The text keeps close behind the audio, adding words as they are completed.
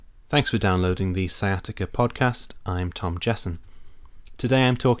Thanks for downloading the Sciatica podcast. I'm Tom Jesson. Today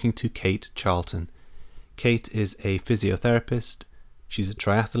I'm talking to Kate Charlton. Kate is a physiotherapist, she's a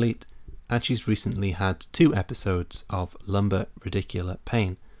triathlete, and she's recently had 2 episodes of lumbar radicular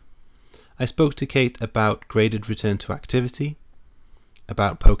pain. I spoke to Kate about graded return to activity,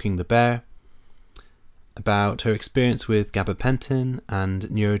 about poking the bear, about her experience with gabapentin and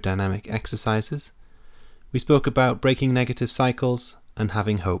neurodynamic exercises. We spoke about breaking negative cycles and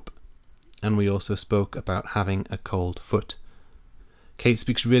having hope. And we also spoke about having a cold foot. Kate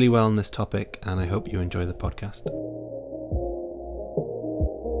speaks really well on this topic, and I hope you enjoy the podcast. No,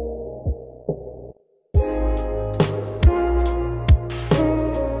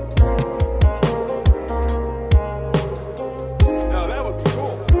 that would be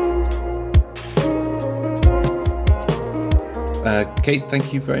cool. Kate,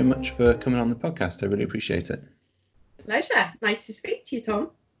 thank you very much for coming on the podcast. I really appreciate it. Pleasure. Nice to speak to you, Tom.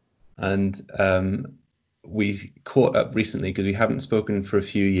 And we caught up recently because we haven't spoken for a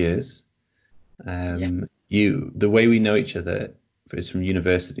few years. The way we know each other is from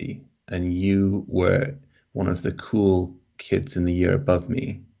university, and you were one of the cool kids in the year above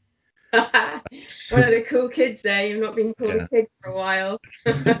me. One of the cool kids there. You've not been called a kid for a while.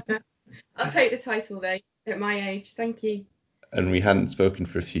 I'll take the title though at my age. Thank you. And we hadn't spoken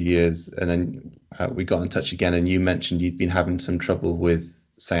for a few years, and then we got in touch again, and you mentioned you'd been having some trouble with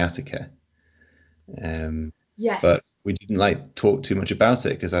sciatica. Yes. But we didn't talk too much about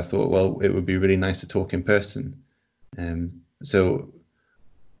it because I thought, well, it would be really nice to talk in person. So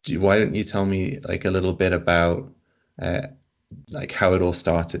why don't you tell me a little bit about how it all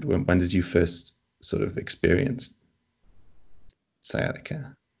started? When did you first sort of experience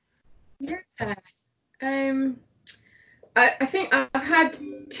sciatica? Yeah. I think I've had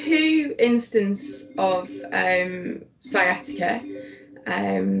 2 instances of sciatica.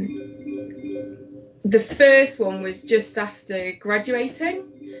 The first one was just after graduating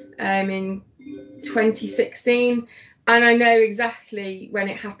in 2016, and I know exactly when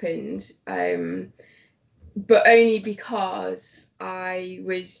it happened, but only because I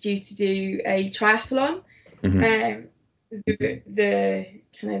was due to do a triathlon. Mm-hmm. The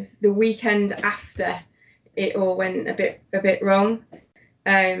kind of the weekend after it all went a bit wrong.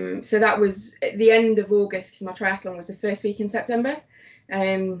 So that was at the end of August. My triathlon was the first week in September.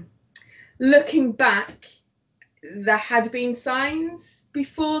 Looking back, there had been signs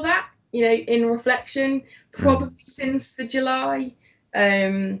before that, in reflection, probably since the July.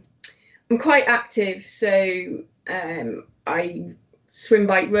 I'm quite active, so I swim,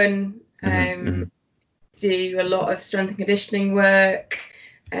 bike, run, do a lot of strength and conditioning work,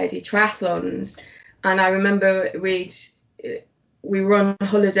 do triathlons. And I remember we were on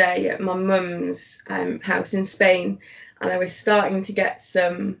holiday at my mum's house in Spain, and I was starting to get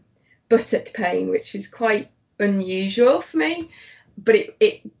some buttock pain, which was quite unusual for me, but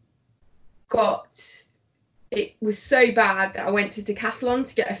it was so bad that I went to Decathlon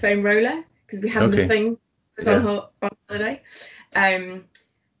to get a foam roller because we had nothing. I was on holiday.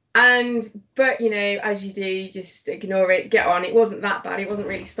 But as you do, you just ignore it, get on. It wasn't that bad. It wasn't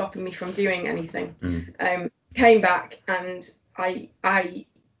really stopping me from doing anything. Came back and I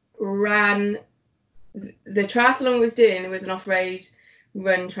ran. The triathlon I was doing, there was an off-road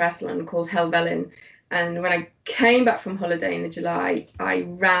run triathlon called Helvellyn, and when I came back from holiday in the July, I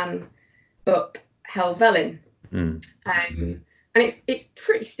ran up Helvellyn. And it's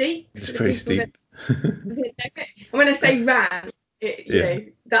pretty steep. It's pretty steep. And when I say ran,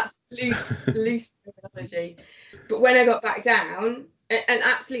 that's loose terminology. But when I got back down, and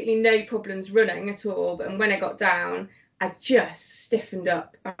absolutely no problems running at all, but when I got down, I just stiffened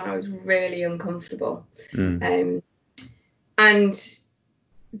up and I was really uncomfortable.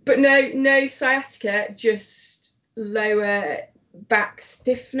 But no sciatica, just lower back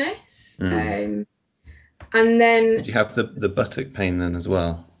stiffness. And then did you have the buttock pain then as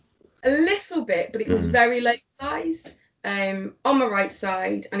well? A little bit, but it was very localized on my right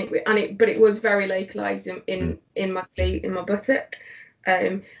side, and it was very localized in my glute, in my buttock.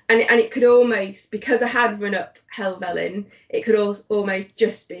 And it could almost, because I had run up Helvellyn, it could almost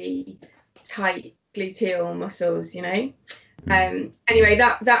just be tight gluteal muscles, Anyway,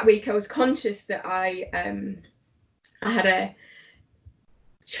 that week I was conscious that I had a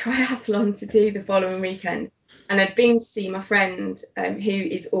triathlon to do the following weekend, and I'd been to see my friend who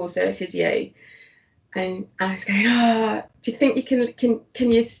is also a physio, and I was going, do you think you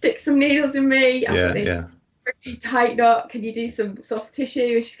can you stick some needles in me? I've got this really tight knot, can you do some soft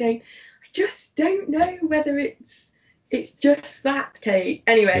tissue? And she's going, I just don't know whether it's just that, Kate.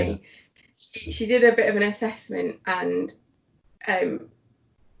 Anyway, she did a bit of an assessment and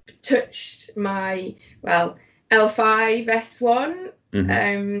touched my L5 S1,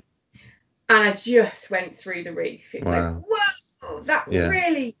 and I just went through the roof. It's like, whoa, that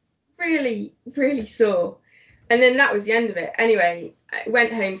really, really, really sore. And then that was the end of it. Anyway, I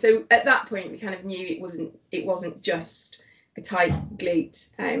went home. So at that point, we kind of knew it wasn't just a tight glute.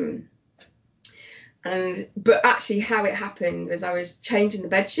 But actually, how it happened was I was changing the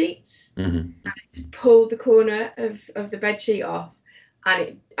bed sheets, and I just pulled the corner of the bed sheet off,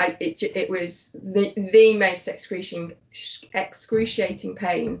 and it was the most excruciating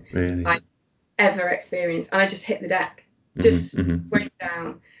pain I ever experienced, and I just hit the deck, went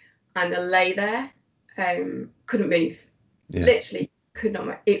down, and I lay there, couldn't move, literally could not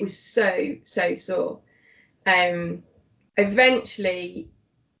move. It was so sore. Eventually,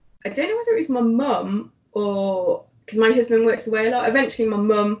 I don't know whether it was my mum or because my husband works away a lot. Eventually, my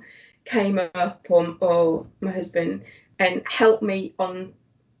mum came up or my husband and helped me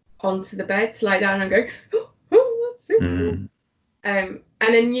onto the bed to lie down and go, oh, that's so cool. And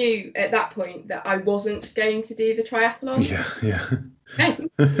I knew at that point that I wasn't going to do the triathlon.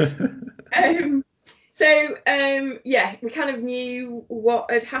 We kind of knew what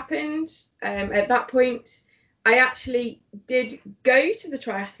had happened. At that point, I actually did go to the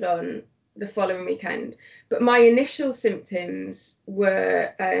triathlon the following weekend, but my initial symptoms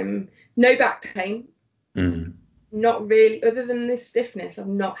were no back pain. Not really, other than this stiffness, I've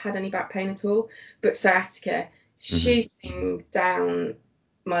not had any back pain at all, but sciatica shooting down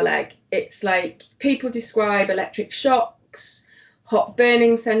my leg. It's like people describe electric shocks, hot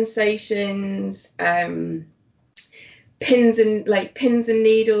burning sensations, pins and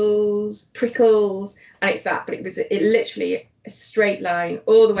needles, prickles, and it's that. But it literally a straight line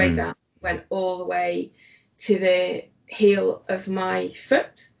all the way down, went all the way to the heel of my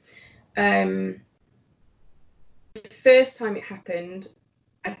foot. The first time it happened,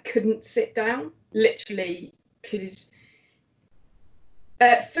 I couldn't sit down, literally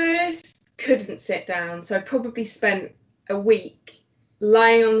at first couldn't sit down, so I probably spent a week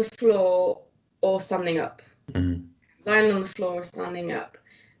lying on the floor or standing up. Lying on the floor or standing up.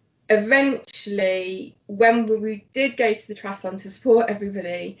 Eventually, when we did go to the triathlon to support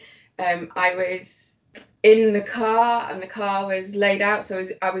everybody, I was in the car and the car was laid out, so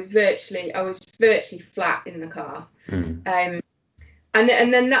I was virtually flat in the car. And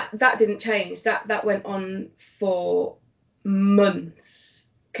then that didn't change. That went on for months.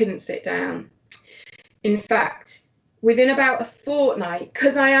 Couldn't sit down. In fact, within about a fortnight,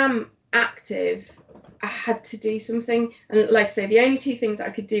 because I am active, I had to do something. And like I say, the only two things I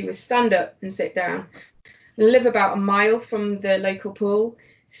could do was stand up and sit down. I live about a mile from the local pool,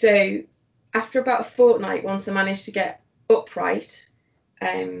 so after about a fortnight, once I managed to get upright,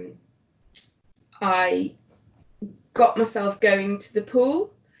 I got myself going to the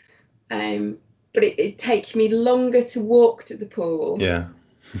pool, but it'd take me longer to walk to the pool,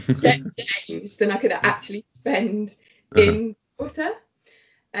 get changed, than I could actually spend in water,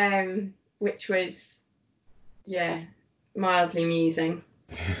 which was mildly amusing.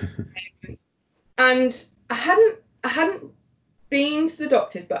 And I hadn't been to the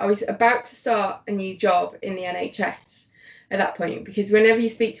doctors, but I was about to start a new job in the NHS at that point, because whenever you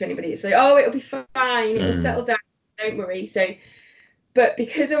speak to anybody, it's like, oh, it'll be fine, it'll settle down, don't worry. So, but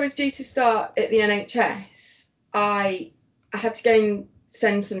because I was due to start at the NHS, I had to go and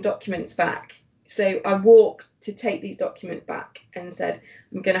send some documents back. So I walked to take these documents back and said,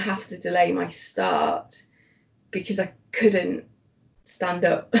 I'm going to have to delay my start because I couldn't stand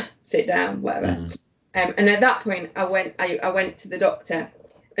up, sit down, whatever. And at that point, I went to the doctor,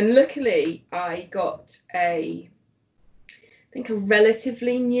 and luckily I got a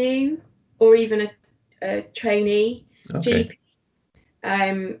relatively new or even a trainee GP,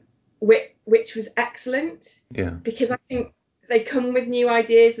 which was excellent. Because I think they come with new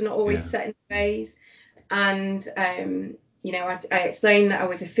ideas and not always set in ways. And I explained that I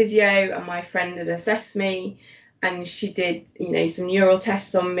was a physio and my friend had assessed me, and she did some neural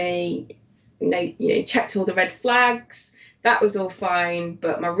tests on me. Checked all the red flags. That was all fine,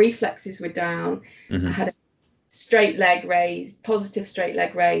 but my reflexes were down. I had a positive straight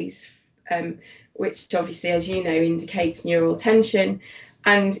leg raise, which obviously, as you know, indicates neural tension.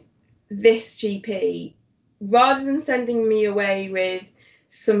 And this GP, rather than sending me away with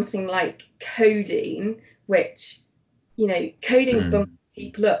something like codeine, which, codeine bumps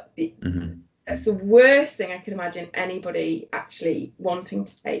people up. That's the worst thing I could imagine anybody actually wanting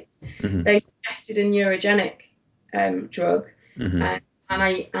to take. They suggested a neurogenic drug, and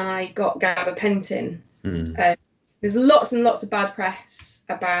I got gabapentin. There's lots and lots of bad press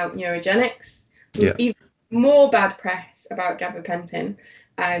about neurogenics, even more bad press about gabapentin.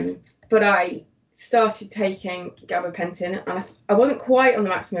 But I started taking gabapentin, and I wasn't quite on the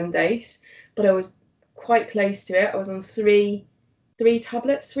maximum dose, but I was quite close to it. I was on three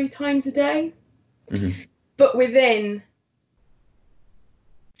tablets 3 times a day. Mm-hmm. But within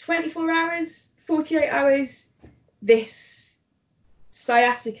 24 hours, 48 hours, this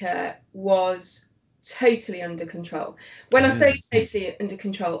sciatica was totally under control. When I say totally under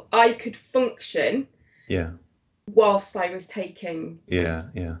control, I could function whilst I was taking.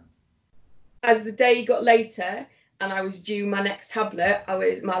 As the day got later and I was due my next tablet,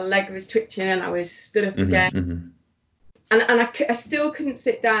 my leg was twitching and I was stood up again. Mm-hmm. And I still couldn't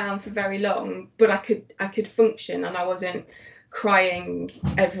sit down for very long, but I could function, and I wasn't crying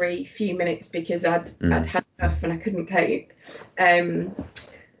every few minutes because I'd had enough and I couldn't cope. And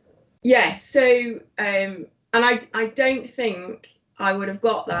I don't think I would have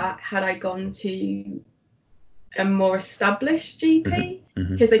got that had I gone to a more established GP,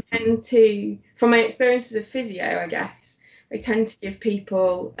 because they tend to, from my experience as a physio, I guess, they tend to give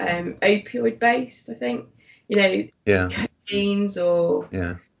people opioid based, I think, codeines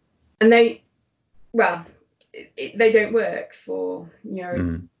and they don't work for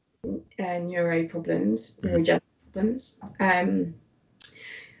neuro problems, neurogenic problems.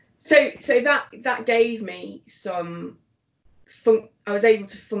 So that gave me some I was able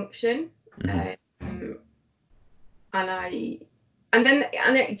to function, and it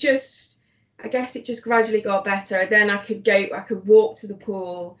just, I guess it just gradually got better. Then I could walk to the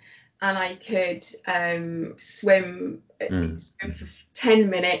pool, and I could swim for 10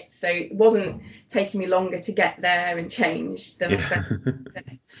 minutes, so it wasn't taking me longer to get there and change than I spent.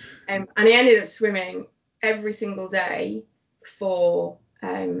 And I ended up swimming every single day for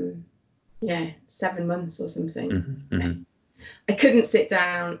 7 months or something. I couldn't sit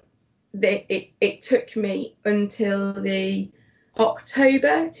down. It took me until the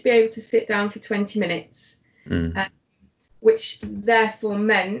October to be able to sit down for 20 minutes, which therefore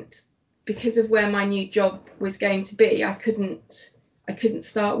meant, because of where my new job was going to be, I couldn't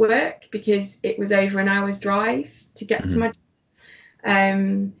start work because it was over an hour's drive to get to my job.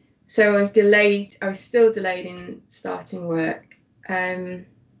 So I was still delayed in starting work.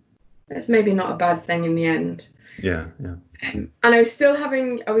 That's maybe not a bad thing in the end. And I was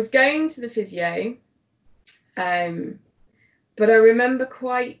going to the physio, but I remember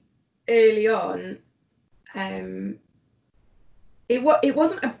quite early on, it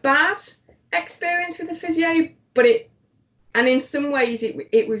wasn't a bad experience with the physio, and in some ways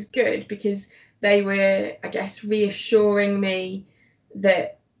it was good, because they were, I guess, reassuring me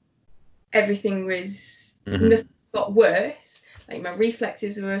that everything was, nothing got worse. Like, my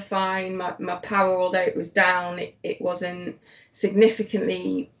reflexes were fine, my power, although it was down, it wasn't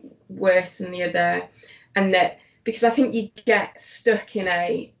significantly worse than the other. And that, because I think you get stuck in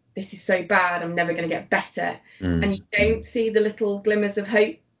this is so bad, I'm never going to get better, and you don't see the little glimmers of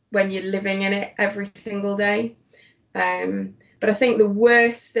hope when you're living in it every single day. But I think the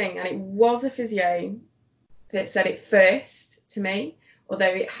worst thing, and it was a physio that said it first to me, although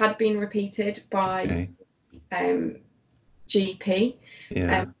it had been repeated by GP,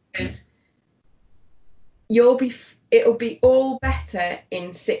 is it'll be all better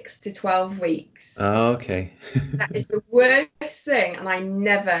in 6 to 12 weeks. Oh, okay. That is the worst thing, and I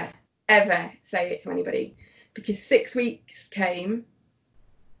never ever say it to anybody, because 6 weeks came,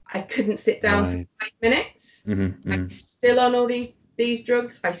 I couldn't sit down for 5 minutes. I'm still on all these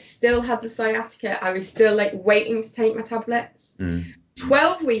drugs. I still had the sciatica. I was still waiting to take my tablets.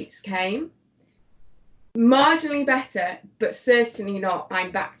 12 weeks came, marginally better, but certainly not,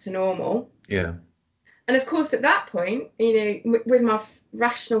 I'm back to normal. And of course, at that point, with my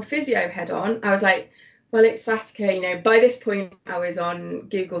rational physio head on, I was like, well, it's sciatica. By this point, I was on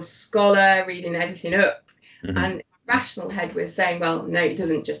Google Scholar, reading everything up, and rational head was saying, well, no, it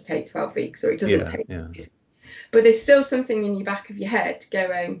doesn't just take 12 weeks, or it doesn't take 12 weeks. But there's still something in your back of your head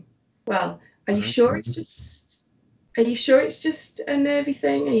going, well, are you sure it's just a nervy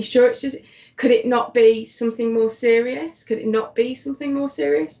thing? Are you sure it's just, could it not be something more serious?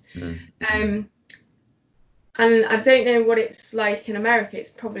 And I don't know what it's like in America.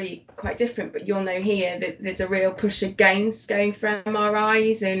 It's probably quite different, but you'll know here that there's a real push against going for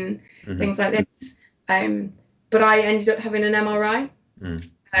MRIs and things like this. But I ended up having an MRI.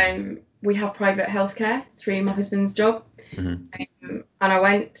 We have private healthcare through my husband's job. And I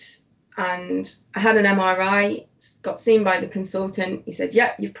went and I had an MRI, got seen by the consultant. He said,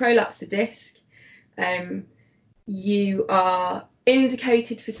 yeah, you've prolapsed a disc. You are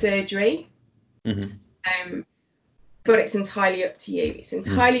indicated for surgery. But it's entirely up to you. It's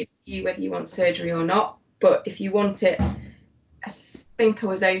entirely up to you whether you want surgery or not. But if you want it, I think I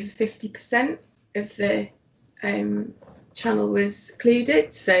was over 50% of the channel was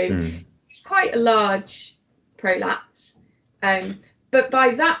occluded, so it's quite a large prolapse. But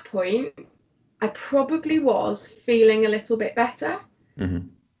by that point, I probably was feeling a little bit better.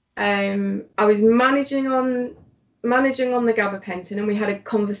 I was managing on the gabapentin, and we had a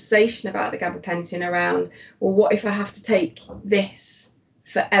conversation about the gabapentin around, well, what if I have to take this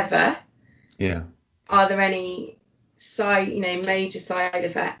forever? Yeah. Are there any major side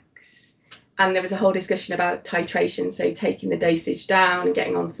effects? And there was a whole discussion about titration, so taking the dosage down and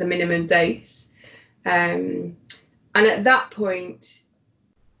getting onto the minimum dose. And at that point,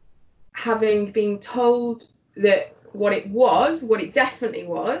 having been told that what it definitely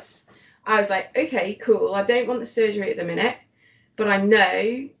was, I was like, okay, cool. I don't want the surgery at the minute, but I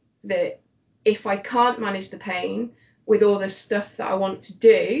know that if I can't manage the pain with all the stuff that I want to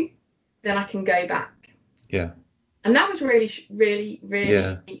do, then I can go back. Yeah. And that was really, really,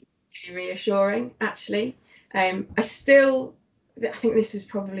 really reassuring, actually. I think this was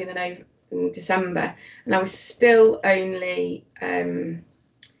probably in December, and I was still only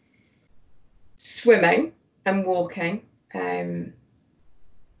swimming and walking. I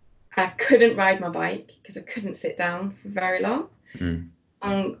couldn't ride my bike because I couldn't sit down for very long.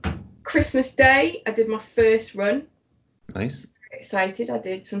 On Christmas Day, I did my first run. Nice. Excited. I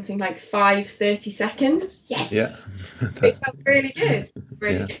did something like 5:30 seconds. Yes. Yeah. It felt really good.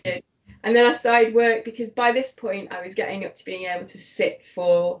 Really good. And then I started work, because by this point I was getting up to being able to sit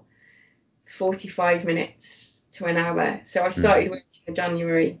for 45 minutes to an hour. So I started working in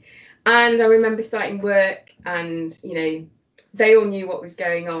January, and I remember starting work, and they all knew what was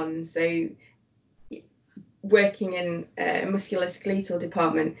going on. So working in a musculoskeletal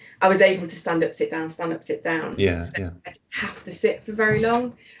department, I was able to stand up, sit down, stand up, sit down. Yeah, so yeah. I didn't have to sit for very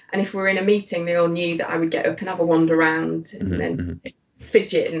long. And if we were in a meeting, they all knew that I would get up and have a wander around and then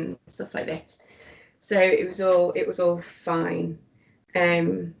fidget and stuff like this. So it was all fine.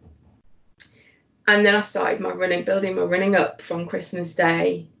 And then I started building my running up from Christmas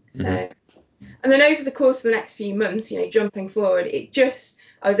Day. And then over the course of the next few months, jumping forward, I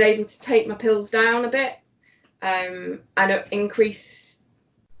was able to take my pills down a bit, and increase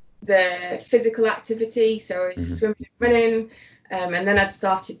the physical activity. So I was swimming and running, and then I'd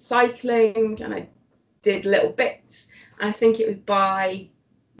started cycling, and I did little bits. And I think it was by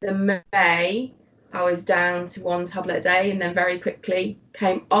the May, I was down to 1 tablet a day, and then very quickly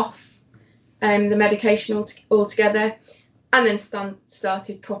came off the medication altogether, and then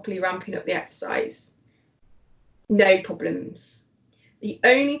started properly ramping up the exercise. No problems. The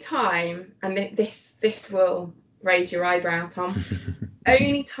only time, and this will raise your eyebrow, Tom,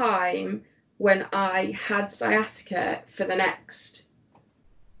 only time when I had sciatica for the next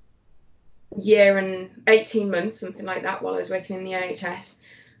year and 18 months, something like that, while I was working in the NHS,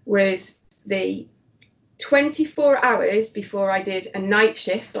 was the 24 hours before I did a night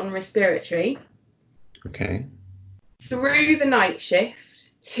shift on respiratory. Okay. Through the night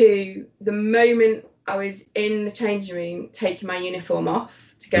shift to the moment I was in the changing room taking my uniform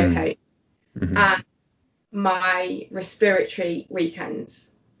off to go home, and my respiratory weekends.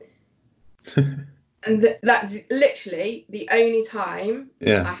 And that's literally the only time.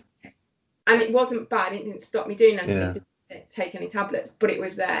 And it wasn't bad. It didn't stop me doing anything. Didn't take any tablets, but it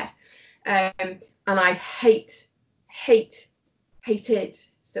was there. And I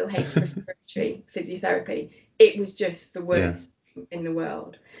still hate respiratory physiotherapy. It was just the worst thing in the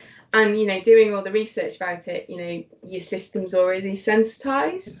world. And doing all the research about it, your system's already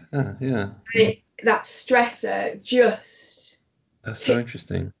sensitized. That stressor just so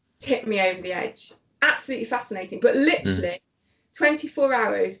interesting. Tipped me over the edge. Absolutely fascinating. But literally 24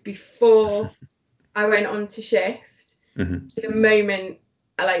 hours before I went on to shift, to the moment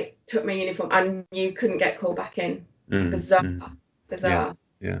I took my uniform, and you couldn't get called back in. Bizarre.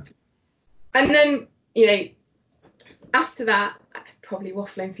 Yeah. And then after that, I'm probably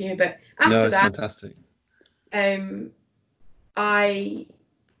waffling for you, but after it's fantastic. I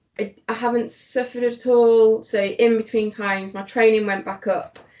haven't suffered at all. So in between times, my training went back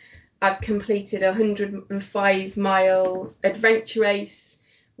up. I've completed a 105-mile adventure race,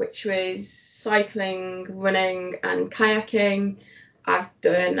 which was cycling, running and kayaking. I've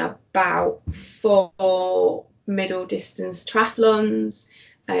done about 4 middle distance triathlons.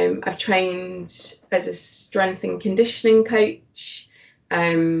 I've trained as a strength and conditioning coach.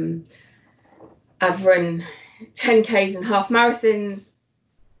 I've run 10Ks and half marathons,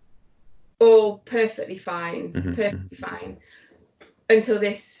 all perfectly fine, until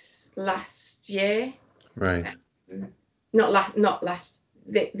this last year. Right.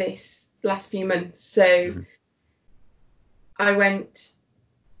 This last few months. So I went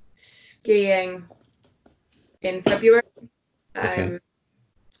skiing in February, Okay.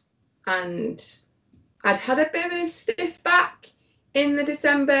 and I'd had a bit of a stiff back in the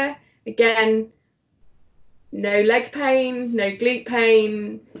December. Again, no leg pain, no glute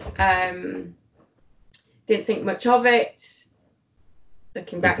pain. Didn't think much of it.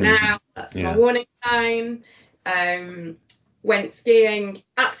 Looking back now, that's my warning sign. Went skiing,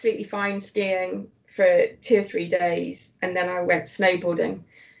 absolutely fine skiing for 2 or 3 days, and then I went snowboarding.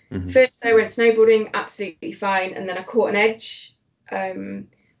 First I went snowboarding, absolutely fine, and then I caught an edge,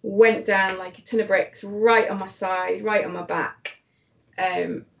 went down like a ton of bricks right on my side, right on my back.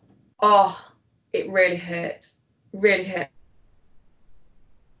 It really hurt, really hurt.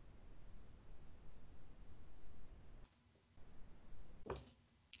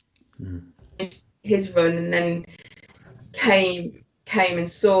 His run, and then came and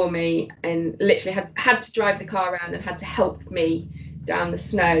saw me, and literally had to drive the car around and had to help me down the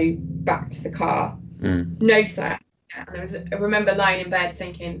snow back to the car. No sciatica. And I remember lying in bed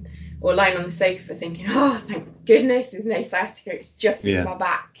thinking, or lying on the sofa thinking, oh, thank goodness there's no sciatica, it's just my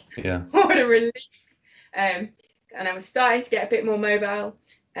back. What a relief. And I was starting to get a bit more mobile,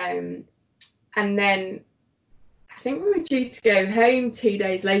 and then I think we were due to go home 2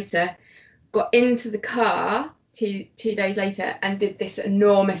 days later, got into the car two days later and did this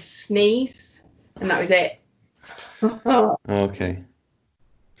enormous sneeze, and that was it. Okay.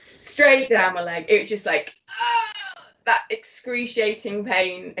 Straight down my leg. It was just like that excruciating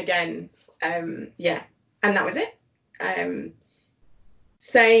pain again. And that was it.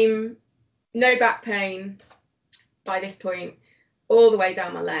 Same, no back pain by this point, all the way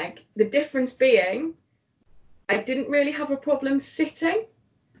down my leg. The difference being, I didn't really have a problem sitting,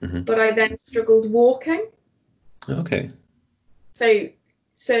 but I then struggled walking. Okay. So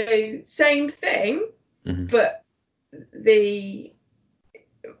same thing, but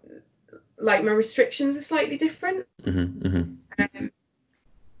my restrictions are slightly different.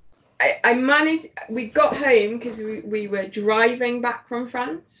 I managed. We got home because we were driving back from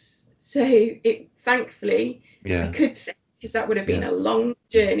France, so thankfully I could sit, because that would have been a long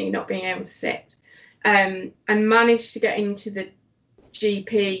journey not being able to sit. And managed to get into the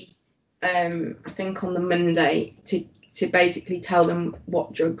GP, I think on the Monday, to basically tell them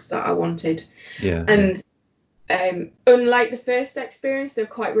what drugs that I wanted. And unlike the first experience, they were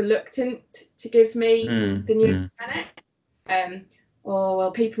quite reluctant to give me the new organic.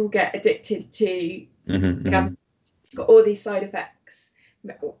 People get addicted to it's got all these side effects.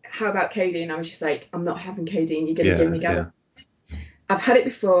 How about codeine? I was just like, I'm not having codeine, you're going to give me gabapentin. I've had it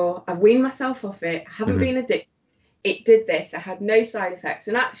before, I've weaned myself off it, I haven't been addicted. It did this, I had no side effects.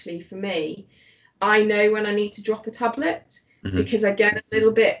 And actually for me, I know when I need to drop a tablet, because I get a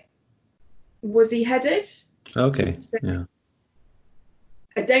little bit woozy headed. Okay. So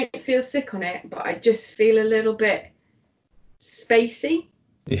I don't feel sick on it, but I just feel a little bit spacey.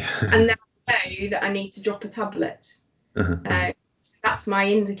 And then I know that I need to drop a tablet. So that's my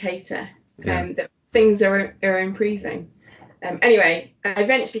indicator that things are improving. Anyway, I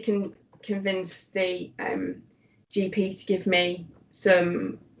eventually convinced the GP to give me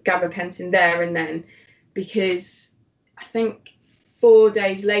some gabapentin there and then, because I think 4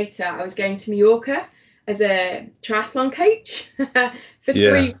 days later I was going to Mallorca as a triathlon coach for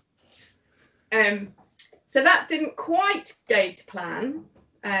 3 weeks. So that didn't quite go to plan,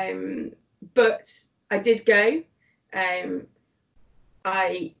 but I did go.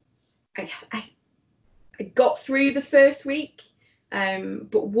 I got through the first week,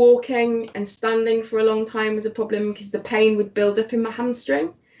 but walking and standing for a long time was a problem, because the pain would build up in my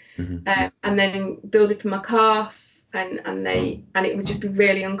hamstring, and then build up in my calf, and it would just be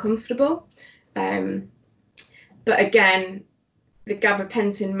really uncomfortable. But again, the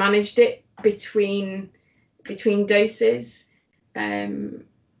gabapentin managed it between doses.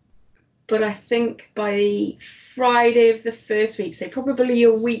 But I think by Friday of the first week, so probably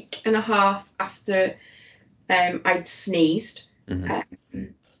a week and a half after I'd sneezed,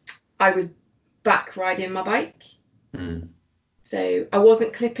 I was back riding my bike. So I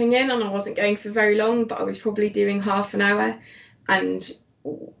wasn't clipping in and I wasn't going for very long, but I was probably doing half an hour, and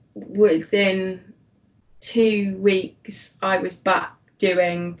within 2 weeks I was back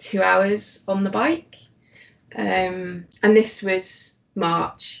doing 2 hours on the bike. And this was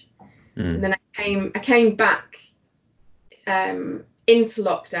March. And then I came back into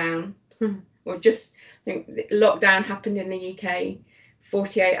lockdown, or just, I think lockdown happened in the UK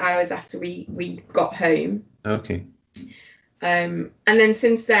 48 hours after we got home. Okay. And then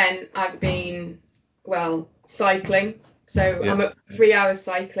since then I've been, cycling. So I'm up 3 hours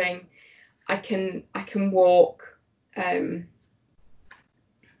cycling. I can walk as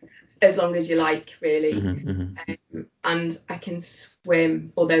long as you like, really. Mm-hmm. And I can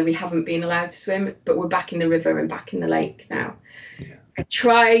swim, although we haven't been allowed to swim, but we're back in the river and back in the lake now. Yeah.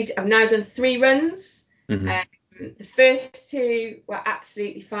 I've now done 3 runs. Mm-hmm. The first 2 were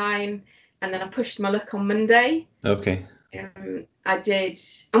absolutely fine, and then I pushed my luck on Monday. Okay. I did,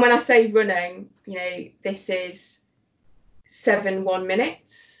 and when I say running, this is 7 1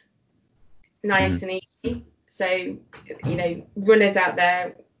 minutes, nice and easy. So, runners out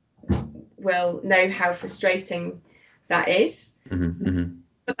there will know how frustrating that is. Mm-hmm.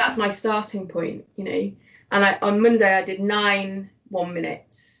 But that's my starting point, And on Monday I did 9 1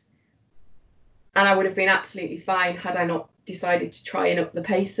 minutes, and I would have been absolutely fine had I not decided to try and up the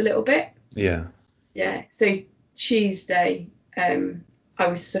pace a little bit. Yeah. Yeah. So Tuesday, I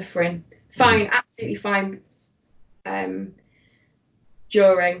was suffering. Fine, absolutely fine.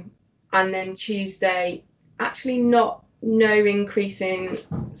 During, and then Tuesday, actually no increase in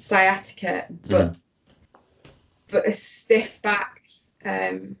sciatica, but a stiff back.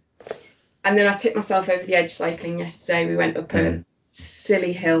 And then I tipped myself over the edge cycling yesterday. We went up a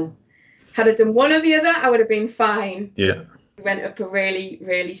silly hill. Had I done one or the other, I would have been fine. Yeah. We went up a really,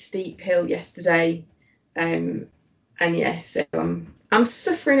 really steep hill yesterday. And yeah, so I'm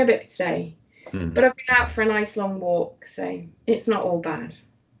suffering a bit today. But I've been out for a nice long walk, so it's not all bad.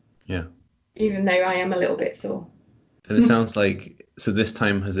 Yeah. Even though I am a little bit sore. And it sounds like, so this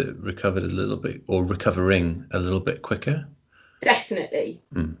time has it recovered a little bit, or recovering a little bit quicker? Definitely.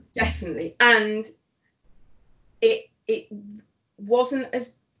 Definitely. And it wasn't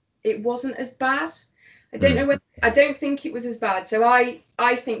as bad. I don't know I don't think it was as bad. So I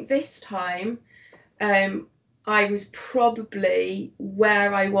think this time I was probably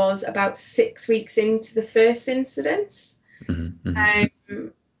where I was about 6 weeks into the first incident.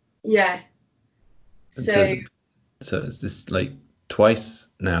 Yeah. So it's this like twice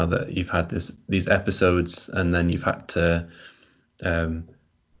now that you've had these episodes, and then you've had to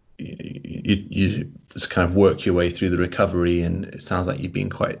you just kind of work your way through the recovery, and it sounds like you've been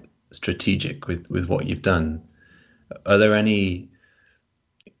quite strategic with what you've done. Are there any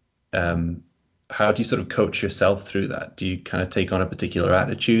how do you sort of coach yourself through that? Do you kind of take on a particular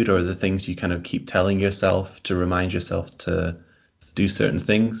attitude, or are the things you kind of keep telling yourself to remind yourself to do certain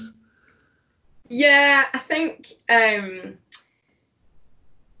things? Yeah, I think I've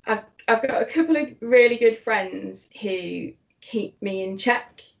got a couple of really good friends who keep me in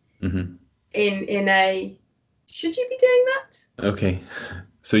check. In a, should you be doing that? Okay.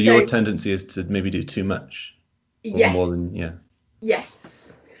 So your tendency is to maybe do too much, or yes, more than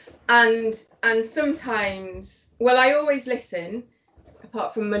yes, and sometimes, well, I always listen,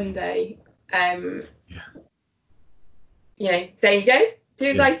 apart from Monday. There you go. Do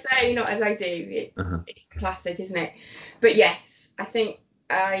as I say, not as I do. It's classic, isn't it? But yes, I think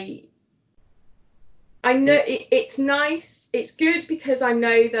I know it's nice. It's good because I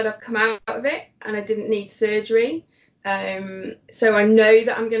know that I've come out of it and I didn't need surgery. So I know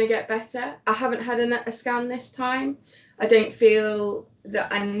that I'm going to get better. I haven't had a scan this time. I don't feel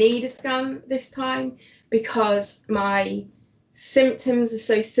that I need a scan this time because my symptoms are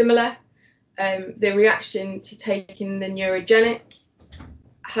so similar. The reaction to taking the neurogenic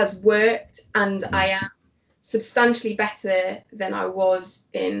has worked, and I am substantially better than I was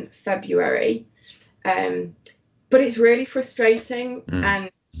in February. But it's really frustrating, and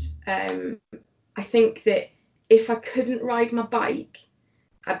I think that if I couldn't ride my bike,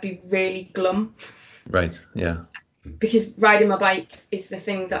 I'd be really glum. Right, yeah. Because riding my bike is the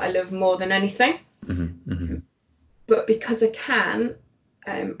thing that I love more than anything. But because I can,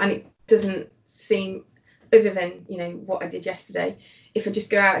 and it doesn't seem, other than what I did yesterday, if I just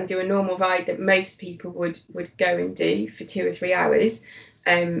go out and do a normal ride that most people would go and do for 2 or 3 hours,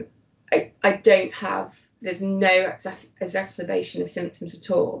 I don't have, there's no exacerbation of symptoms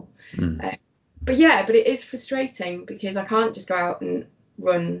at all. But it is frustrating because I can't just go out and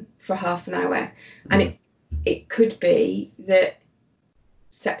run for half an hour, and it could be that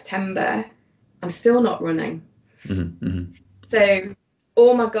September I'm still not running. So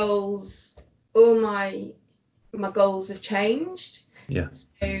all my goals have changed.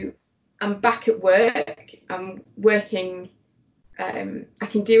 So I'm back at work. I'm working. I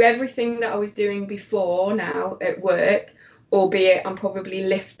can do everything that I was doing before now at work, albeit I'm probably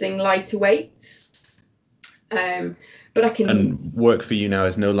lifting lighter weights. But I can. And work for you now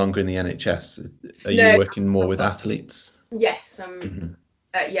is no longer in the NHS. Are you working more with athletes? Yes,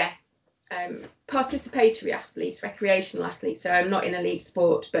 participatory athletes, recreational athletes. So I'm not in elite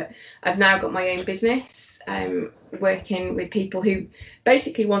sport, but I've now got my own business. working with people who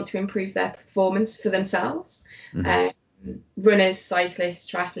basically want to improve their performance for themselves. Runners,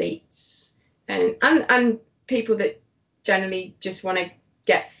 cyclists, triathletes, and people that generally just want to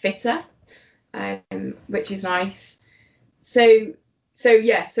get fitter, which is nice. So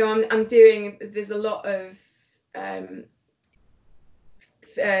I'm doing. There's a lot of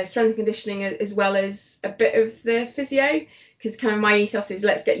strength and conditioning as well as a bit of the physio, because kind of my ethos is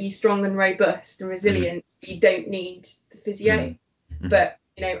let's get you strong and robust and resilient. You don't need the physio. But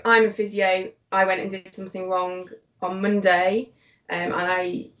I'm a physio. I went and did something wrong on Monday, and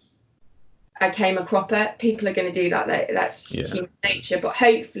I came a cropper. People are going to do that. That's human nature. But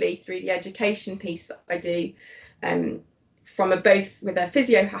hopefully through the education piece that I do, from both with a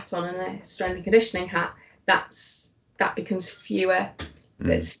physio hat on and a strength and conditioning hat, that becomes fewer.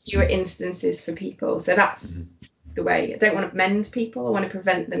 There's fewer instances for people. So that's the way. I don't want to mend people. I want to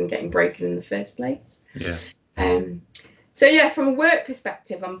prevent them getting broken in the first place. So from a work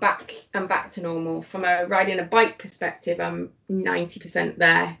perspective, I'm back to normal. From a riding a bike perspective, I'm 90%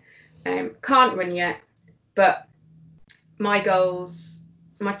 there. Can't run yet, but my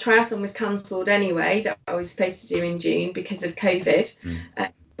triathlon was cancelled anyway, that I was supposed to do in June because of COVID,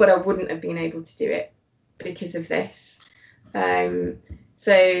 but I wouldn't have been able to do it because of this.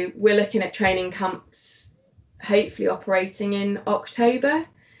 So we're looking at training camps, hopefully operating in October.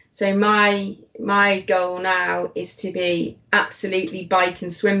 So my goal now is to be absolutely bike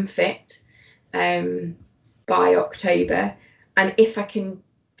and swim fit by October, and if I can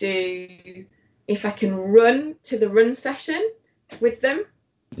run to the run session with them,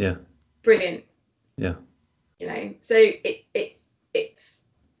 brilliant. So it's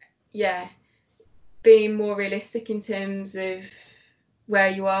being more realistic in terms of where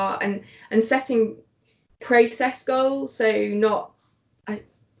you are and setting process goals. So I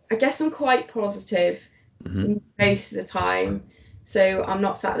guess I'm quite positive most of the time. So I'm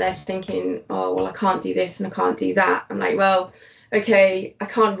not sat there thinking, oh well, I can't do this and I can't do that. I'm like, well, okay, I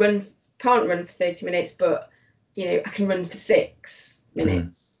can't run for 30 minutes, but I can run for 6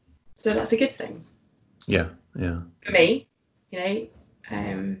 minutes. So that's a good thing. For me,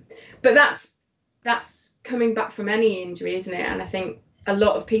 but that's coming back from any injury, isn't it? And I think a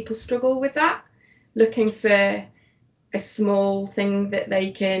lot of people struggle with that, looking for a small thing that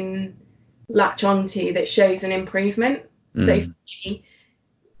they can latch onto that shows an improvement. So for me,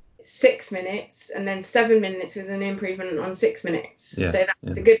 6 minutes and then 7 minutes was an improvement on 6 minutes. So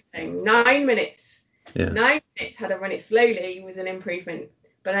that's a good thing. 9 minutes. 9 minutes had I run it slowly was an improvement.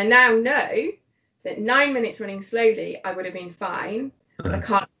 But I now know that 9 minutes running slowly, I would have been fine, but I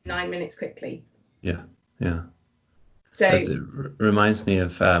can't do 9 minutes quickly. So it reminds me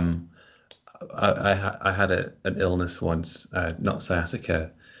of I had an illness once, not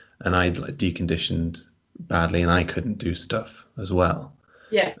sciatica, and I'd deconditioned badly, and I couldn't do stuff as well.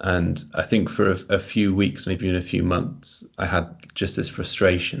 And I think for a few weeks, maybe in a few months, I had just this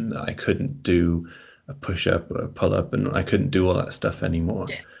frustration that I couldn't do a push-up or a pull-up, and I couldn't do all that stuff anymore.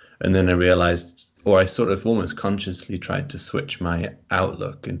 And then I realized, or I sort of almost consciously tried to switch my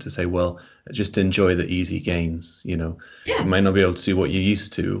outlook and to say, well, just enjoy the easy gains. You might not be able to do what you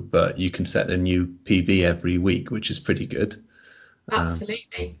used to, but you can set a new PB every week, which is pretty good.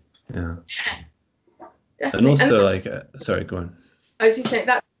 Absolutely. Definitely. And also, sorry, go on. I was just saying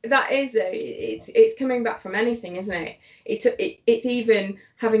that is it's coming back from anything, isn't it? It's even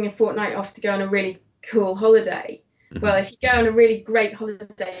having a fortnight off to go on a really cool holiday. Well, if you go on a really great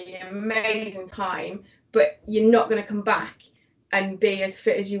holiday, an amazing time, but you're not going to come back and be as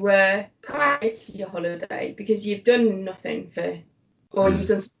fit as you were prior to your holiday because you've done nothing or you've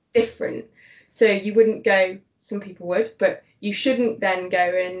done something different. So you wouldn't go, some people would, but you shouldn't then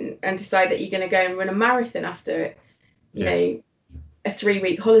go and decide that you're going to go and run a marathon after, a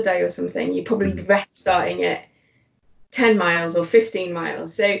 3-week holiday or something. You'd probably be better starting at 10 miles or 15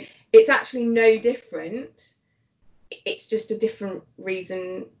 miles. So it's actually no different. It's just a different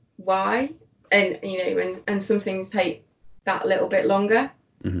reason why, and some things take that little bit longer.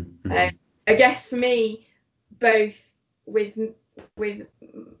 I guess for me, both with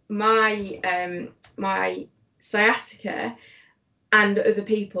my my sciatica and other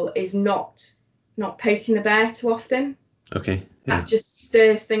people, is not poking the bear too often. That just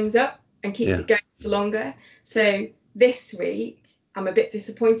stirs things up and keeps it going for longer. So this week I'm a bit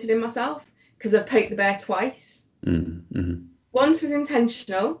disappointed in myself because I've poked the bear twice. Once was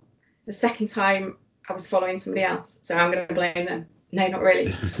intentional, the second time I was following somebody else, so I'm going to blame them. No, not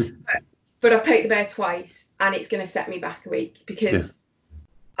really. but I've poked the bear twice, and it's going to set me back a week because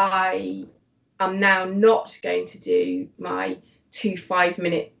I am now not going to do my 2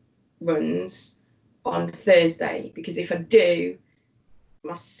 5-minute runs on Thursday, because if I do,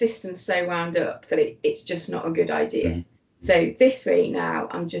 my system's so wound up that it's just not a good idea. So this week now,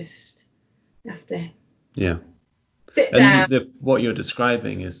 I'm just have to sit down. And what you're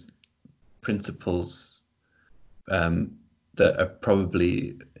describing is principles that are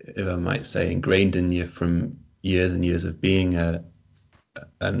probably, if I might say, ingrained in you from years and years of being a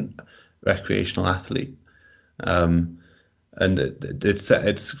recreational athlete. And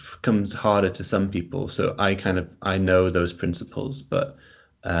it comes harder to some people. So I know those principles, but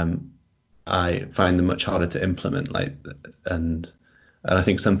I find them much harder to implement. And I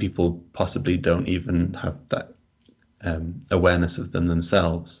think some people possibly don't even have that awareness of them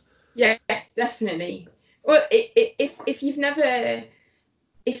themselves. Yeah, definitely. Well, if you've never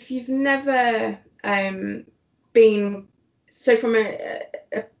been, so from a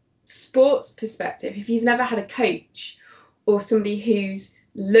sports perspective, if you've never had a coach or somebody who's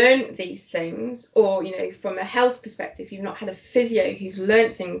learnt these things, or from a health perspective, you've not had a physio who's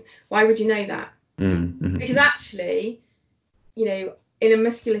learnt things, why would you know that? Mm-hmm. Because actually, in a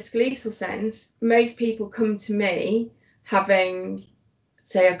musculoskeletal sense, most people come to me having,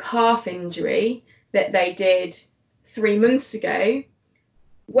 say, a calf injury that they did 3 months ago.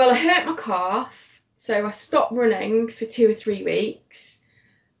 Well, I hurt my calf, so I stopped running for 2 or 3 weeks,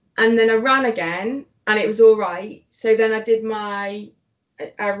 and then I ran again and it was all right. So then I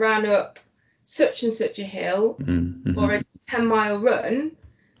ran up such and such a hill, or a 10-mile run,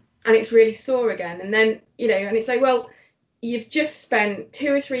 and it's really sore again. And then, and it's like, well, you've just spent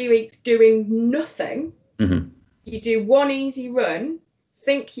 2 or 3 weeks doing nothing. You do one easy run,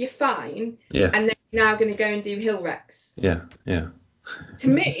 think you're fine, and then you're now going to go and do hill reps. To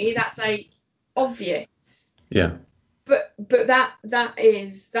me, that's like obvious. But that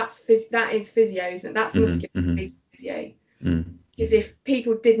is physio, isn't it? That's muscular physio. Because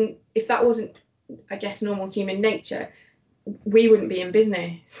if that wasn't, I guess, normal human nature, we wouldn't be in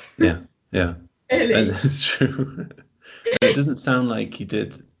business. Really? And that's true. And it doesn't sound like you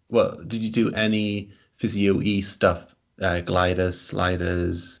did. Well, did you do any physio-y stuff? Gliders,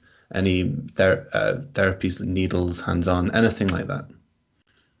 sliders, any therapies, needles, hands-on, anything like that?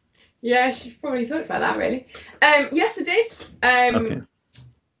 Yeah, I should probably talk about that, really. Yes, I did. Okay.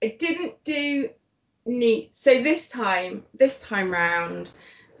 I didn't do neat. So this time round,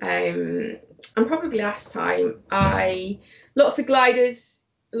 and probably last time, lots of gliders,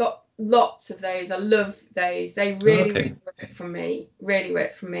 lots of those. I love those. They really work for me. Really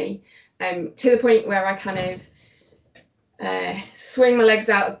work for me. To the point where I kind of swing my legs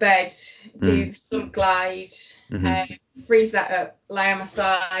out of bed, do the slump glide, freeze that up, lay on my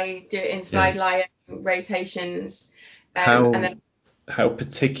side, do it in side lying rotations. How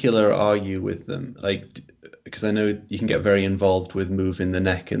particular are you with them? Because I know you can get very involved with moving the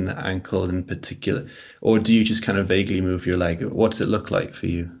neck and the ankle in particular, or do you just kind of vaguely move your leg? What does it look like for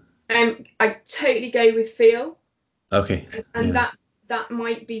you? I totally go with feel. Okay. And that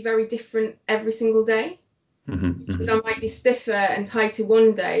might be very different every single day. Because I might be stiffer and tighter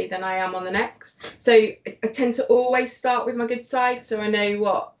one day than I am on the next. So I tend to always start with my good side, so I know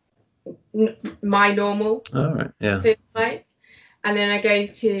what my normal feels like. And then I go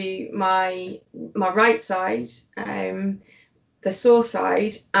to my right side, the sore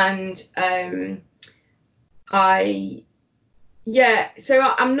side, and so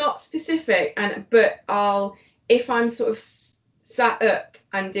I'm not specific, but if I'm sort of sat up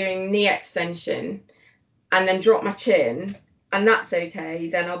and doing knee extension and then drop my chin, and that's okay,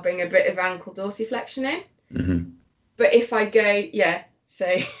 then I'll bring a bit of ankle dorsiflexion in. But if I go, so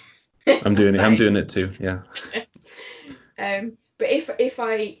I'm doing it too, but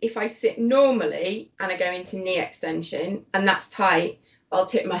if I sit normally and I go into knee extension and that's tight, I'll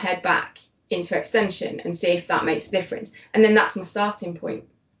tip my head back into extension and see if that makes a difference, and then that's my starting point.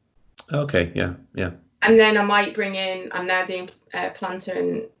 Okay, yeah. And then I might bring in, I'm now doing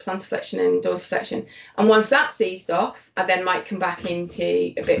plantar flexion and dorsiflexion. And once that's eased off, I then might come back into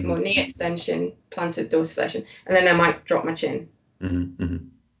a bit more knee extension, plantar dorsiflexion, and then I might drop my chin.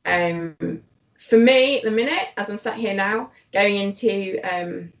 For me, at the minute, as I'm sat here now, going into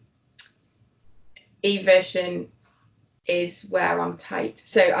eversion is where I'm tight.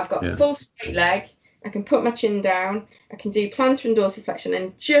 So I've got full straight leg, I can put my chin down, I can do plantar and dorsiflexion,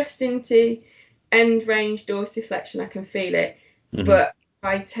 and just into end range dorsiflexion I can feel it. But if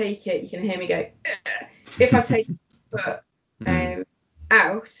I take it, you can hear me go, if I take the foot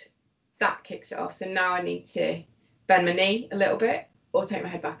out, that kicks it off. So now I need to bend my knee a little bit or take my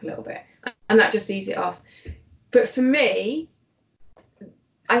head back a little bit, and that just eases it off. But for me,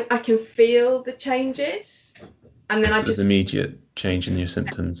 I can feel the changes, and then so there's immediate change in your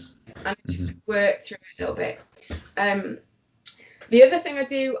symptoms. and just work through it a little bit. The other thing I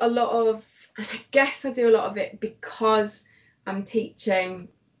do a lot of, and I guess I do a lot of it because I'm teaching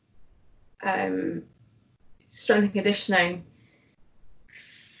strength and conditioning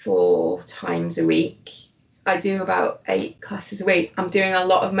 4 times a week. I do about 8 classes a week. I'm doing a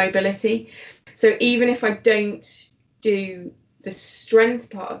lot of mobility. So even if I don't do the strength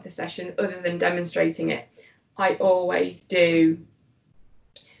part of the session other than demonstrating it, I always do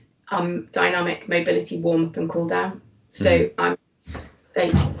dynamic mobility warm up and cool down. So I'm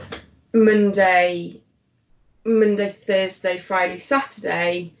like Monday, Thursday, Friday,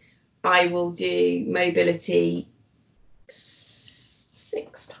 Saturday, I will do mobility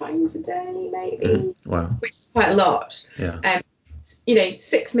 6 times a day, maybe. Wow. Which is quite a lot. Yeah.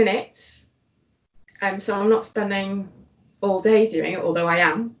 6 minutes. So I'm not spending all day doing it, although I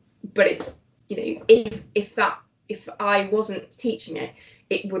am. But it's, if I wasn't teaching it,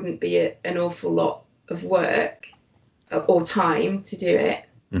 it wouldn't be an awful lot of work or time to do it.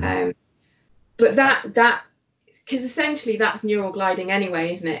 But that because essentially that's neural gliding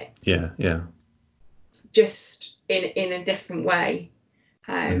anyway, isn't it? Yeah. Just in a different way.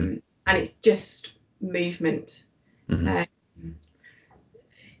 And it's just movement.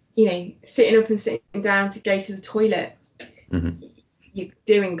 Sitting up and sitting down to go to the toilet. You're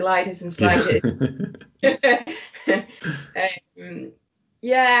doing gliders and sliders.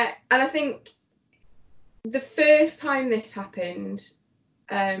 Yeah, and I think the first time this happened,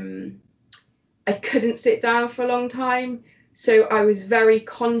 I couldn't sit down for a long time, so I was very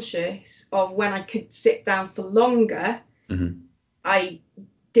conscious of when I could sit down for longer. I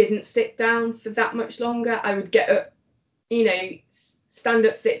didn't sit down for that much longer. I would get up, stand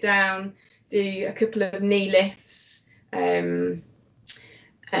up, sit down, do a couple of knee lifts, a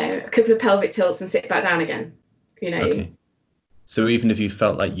couple of pelvic tilts, and sit back down again. Okay. So even if you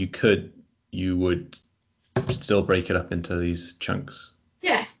felt like you could, you would still break it up into these chunks.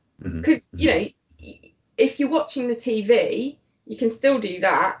 Yeah, because if you're watching the TV, you can still do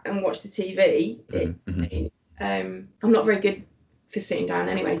that and watch the TV. I'm not very good for sitting down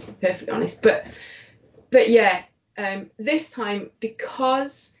anyway, to be perfectly honest. But yeah, this time,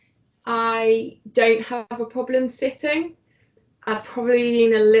 because I don't have a problem sitting, I've probably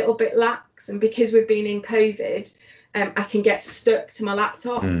been a little bit lax, and because we've been in COVID, I can get stuck to my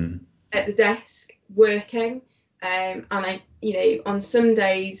laptop at the desk working, and I, on some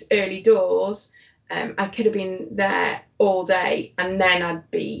days, early doors, I could have been there all day, and then I'd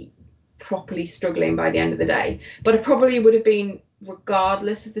be properly struggling by the end of the day. But I probably would have been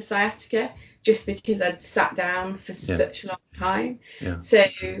regardless of the sciatica, just because I'd sat down for such a long time. So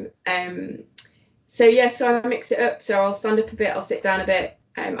I mix it up. So I'll stand up a bit, I'll sit down a bit.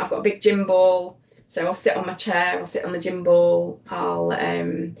 I've got a big gym ball, so I'll sit on my chair, I'll sit on the gym ball, I'll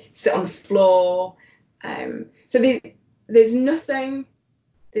sit on the floor. So there's nothing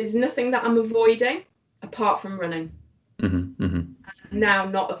that I'm avoiding apart from running. I'm now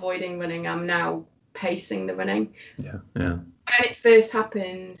not avoiding running, I'm now pacing the running. When it first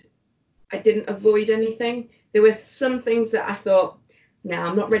happened, I didn't avoid anything. There were some things that I thought, no,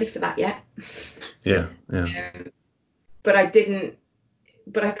 I'm not ready for that yet. But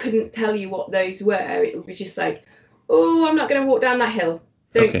I couldn't tell you what those were. It was just like, oh, I'm not going to walk down that hill.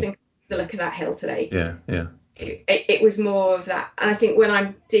 Don't think the look of that hill today. It was more of that. And I think when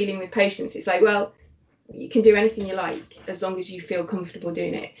I'm dealing with patients, it's like, well, you can do anything you like as long as you feel comfortable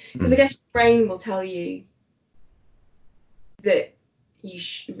doing it. Because I guess your brain will tell you that you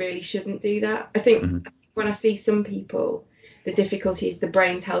really shouldn't do that. I think when I see some people, the difficulty is the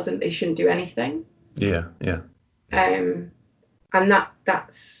brain tells them they shouldn't do anything. And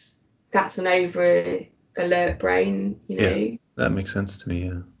that's an over alert brain, That makes sense to me.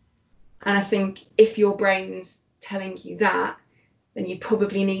 And I think if your brain's telling you that, then you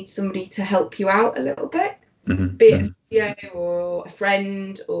probably need somebody to help you out a little bit, be it a physio or a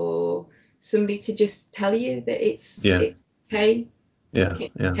friend or somebody to just tell you that it's okay.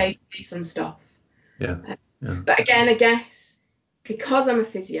 It's okay to do some stuff. But again, I guess because I'm a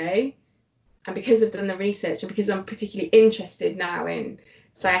physio and because I've done the research and because I'm particularly interested now in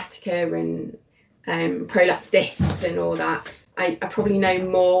sciatica and prolapse discs and all that, I probably know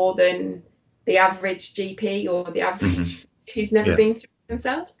more than the average GP or the average who's never been through it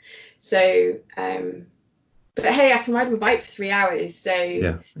themselves. So, but hey, I can ride my bike for 3 hours. So,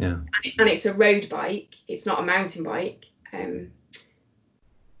 and it's a road bike. It's not a mountain bike.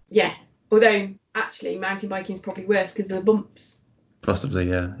 Although actually mountain biking is probably worse because of the bumps. Possibly,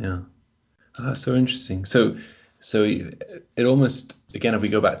 yeah. Oh, that's so interesting. So it almost, again, if we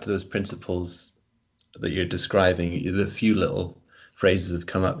go back to those principles that you're describing, the few little phrases have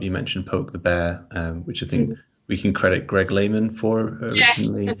come up. You mentioned poke the bear, which I think we can credit Greg Lehman for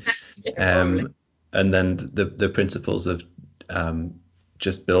originally. Yeah, and then the principles of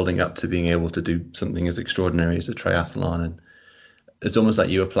just building up to being able to do something as extraordinary as a triathlon. And it's almost like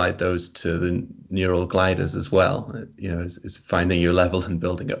you applied those to the neural gliders as well. You know, it's finding your level and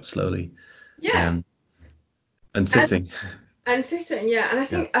building up slowly. yeah. And sitting. And sitting, yeah. And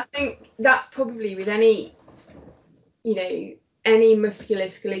I think that's probably with any, you know, any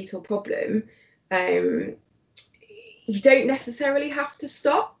musculoskeletal problem, you don't necessarily have to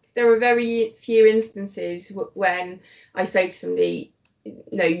stop. There are very few instances when I say to somebody,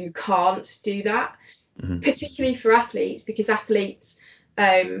 no, you can't do that, particularly for athletes, because athletes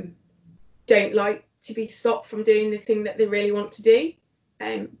don't like to be stopped from doing the thing that they really want to do.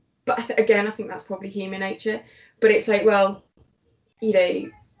 But again, I think that's probably human nature. But it's like, well, you know,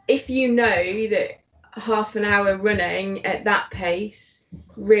 if you know that half an hour running at that pace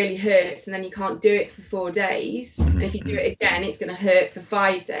really hurts and then you can't do it for 4 days, and if you do it again it's going to hurt for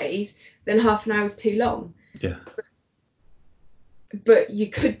 5 days, then half an hour is too long. Yeah. But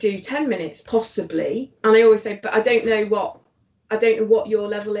you could do 10 minutes possibly, and I always say, but I don't know what your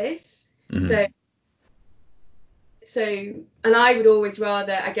level is. So and I would always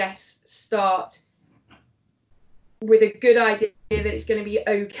rather, I guess, start with a good idea that it's going to be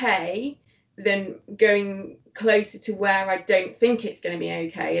okay than going closer to where I don't think it's going to be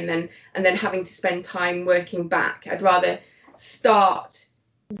okay, and then having to spend time working back. I'd rather start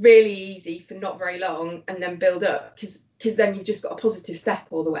really easy for not very long and then build up, because then you've just got a positive step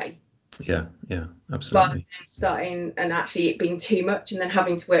all the way. Yeah, absolutely. Rather than starting and actually it being too much and then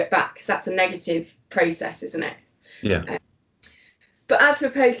having to work back, because that's a negative process, isn't it? Yeah. But as for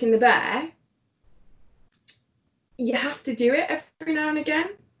poking the bear, you have to do it every now and again,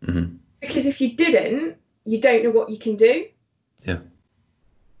 because if you didn't, you don't know what you can do.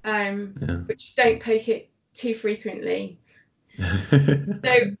 But just don't poke it too frequently.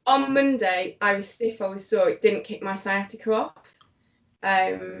 So on Monday I was stiff, I was sore, it didn't kick my sciatica off.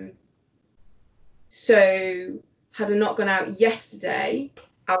 So had I not gone out yesterday,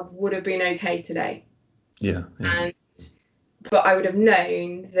 I would have been okay today. But I would have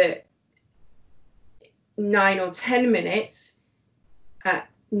known that 9 or 10 minutes at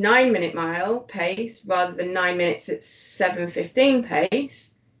 9-minute mile pace rather than 9 minutes at 7:15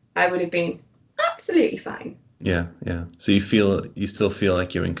 pace, I would have been absolutely fine. Yeah. So you still feel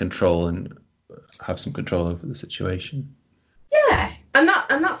like you're in control and have some control over the situation. Yeah, and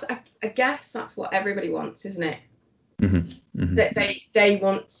that's I guess that's what everybody wants, isn't it? That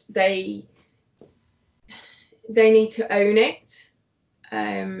they need to own it,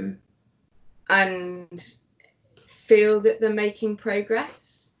 and feel that they're making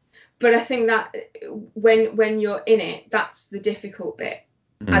progress. But I think that when you're in it, that's the difficult bit.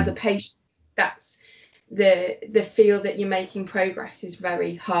 As a patient, that's the feel that you're making progress is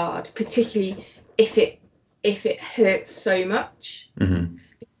very hard, particularly if it hurts so much.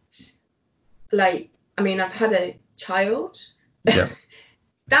 Like, I mean, I've had a child.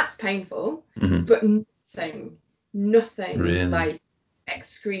 That's painful, but nothing really? Like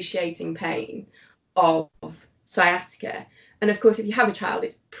excruciating pain of sciatica. And of course, if you have a child,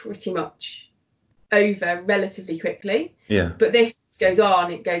 it's pretty much over relatively quickly. But this goes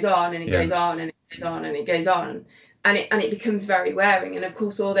on, it goes on, and it goes on, and it goes on, and it goes on, and it becomes very wearing. And of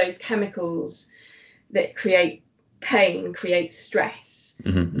course, all those chemicals that create pain create stress,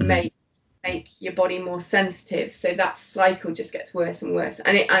 make your body more sensitive. So that cycle just gets worse and worse.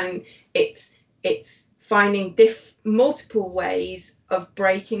 And it's finding multiple ways of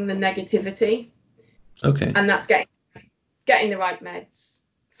breaking the negativity. Okay. And that's getting the right meds.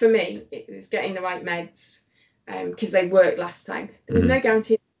 For me, it was getting the right meds, because they worked last time. There was no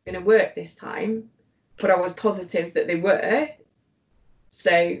guarantee they were going to work this time, but I was positive that they were.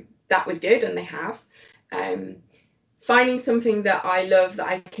 So that was good, and they have. Finding something that I love that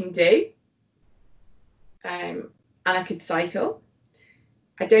I can do, and I could cycle.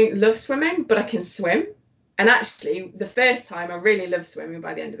 I don't love swimming, but I can swim. And actually, the first time I really loved swimming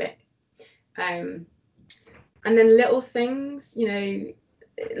by the end of it. And then little things, you know,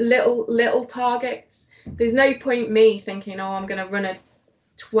 little targets. There's no point me thinking, oh, I'm going to run a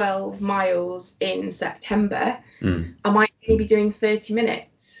 12 miles in September. I might only be doing 30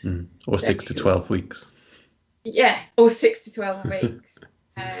 minutes. Or 6 to 12 weeks. Yeah, or 6 to 12 weeks.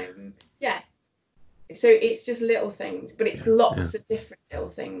 So it's just little things, but it's lots of different little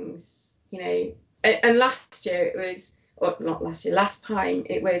things, you know. And last year it was, or not last year, last time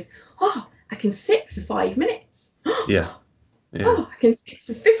it was, oh, I can sit for 5 minutes. Oh, I can sit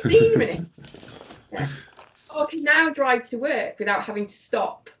for 15 minutes. Oh, I can now drive to work without having to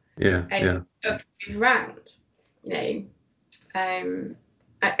stop and up and move around, you know.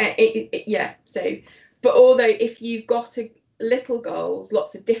 So, but although if you've got little goals,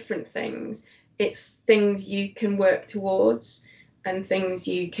 lots of different things, it's things you can work towards and things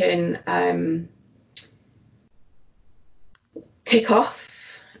you can tick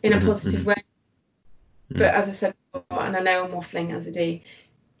off in a positive way. But as I said before, and I know I'm waffling as I do,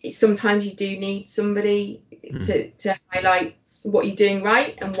 sometimes you do need somebody to highlight what you're doing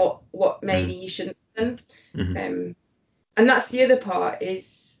right and what maybe you shouldn't have done. And that's the other part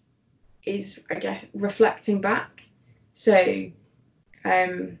is I guess reflecting back. So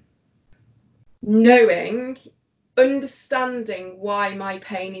understanding why my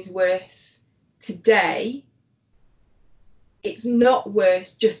pain is worse today. It's not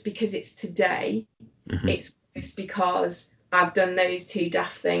worse just because it's today. It's worse because I've done those 2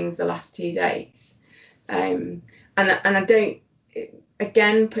 daft things the last 2 days. And I don't,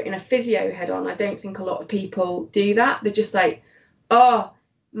 again, putting a physio head on, I don't think a lot of people do that. They're just like, oh,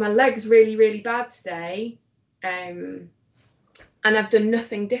 my leg's really, really bad today. And I've done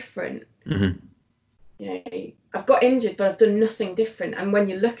nothing different. You know, I've got injured, but I've done nothing different. And when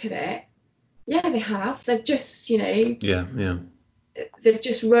you look at it, yeah, they have. They've just, you know, they've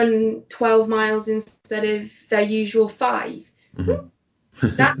just run 12 miles instead of their usual 5.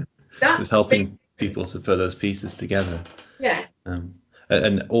 That's just helping people to put those pieces together. Yeah.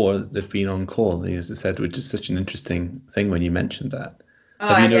 Or they've been on call, as I said, which is such an interesting thing when you mentioned that. Oh,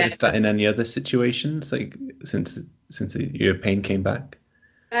 Have you noticed that in any other situations, like since your pain came back?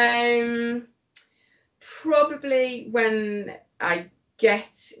 Probably when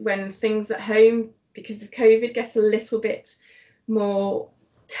things at home because of COVID get a little bit more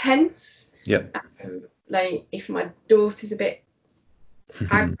tense. Yep. Like if my daughter's a bit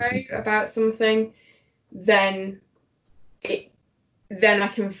aggro about something, then I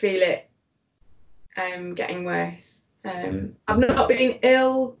can feel it getting worse. I've not been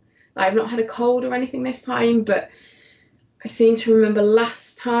ill, I've not had a cold or anything this time, but I seem to remember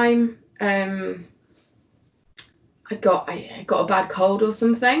last time I got a bad cold or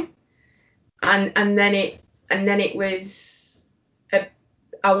something, and then it was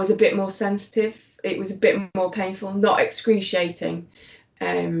I was a bit more sensitive. It was a bit more painful, not excruciating,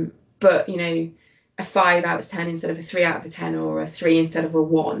 but you know, a 5 out of 10 instead of a 3 out of 10, or a 3 instead of a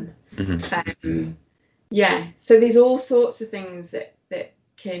 1. So there's all sorts of things that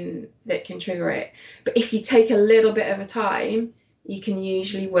can trigger it, but if you take a little bit of a time, you can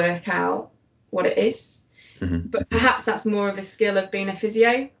usually work out what it is. But perhaps that's more of a skill of being a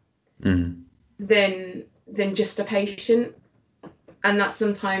physio than just a patient. And that's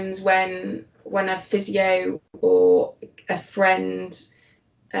sometimes when a physio or a friend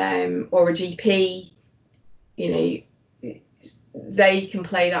or a GP, you know, they can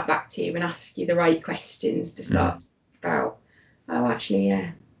play that back to you and ask you the right questions to start about, oh, actually,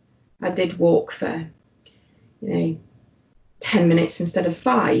 yeah, I did walk for, you know, 10 minutes instead of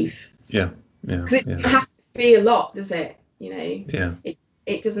 5. Yeah. Because it doesn't have to be a lot, does it? You know, Yeah.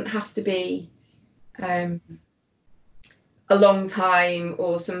 It doesn't have to be a long time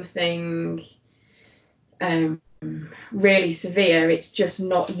or something really severe. It's just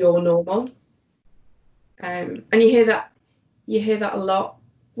not your normal. And you hear that a lot.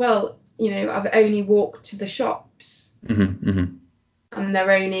 Well, you know, I've only walked to the shops and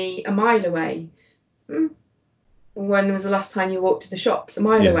they're only a mile away. When was the last time you walked to the shops? A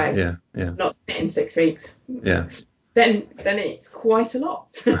mile away? Yeah. Not in 6 weeks. Yeah. Then it's quite a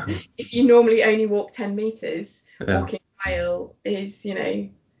lot. If you normally only walk 10 meters, walking a mile is, you know,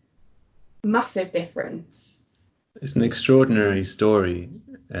 massive difference. It's an extraordinary story,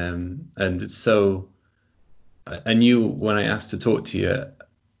 and it's so. I knew when I asked to talk to you,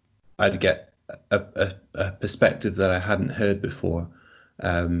 I'd get a perspective that I hadn't heard before,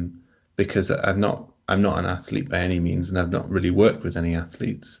 because I'm not an athlete by any means, and I've not really worked with any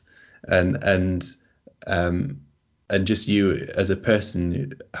athletes, and just you as a person,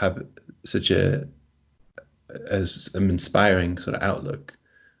 you have such an inspiring sort of outlook,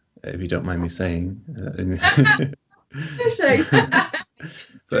 if you don't mind me saying.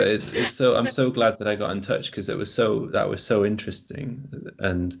 But it's so, I'm so glad that I got in touch, because that was so interesting,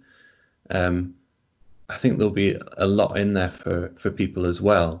 and I think there'll be a lot in there for people as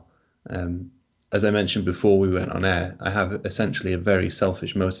well. As I mentioned before we went on air, I have essentially a very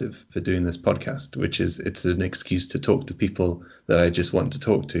selfish motive for doing this podcast, which is it's an excuse to talk to people that I just want to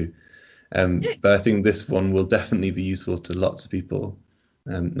talk to. But I think this one will definitely be useful to lots of people,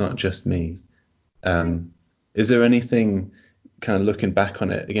 not just me. Is there anything kind of looking back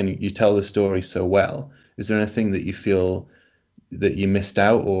on it again, you tell the story so well. Is there anything that you feel that you missed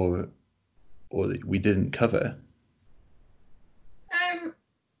out or that we didn't cover?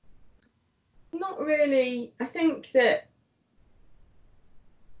 Not really. I think that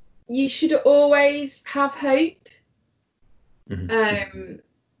you should always have hope. And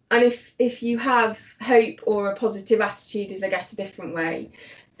if you have hope, or a positive attitude is, I guess, a different way,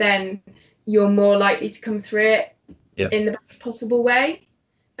 then you're more likely to come through it in the best possible way.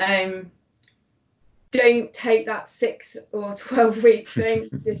 Don't take that 6 or 12 week thing,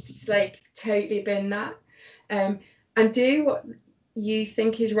 just like totally bin that, and do what you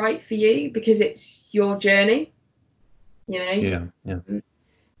think is right for you, because it's your journey, you know.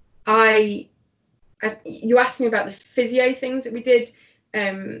 You asked me about the physio things that we did.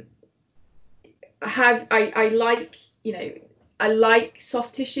 I like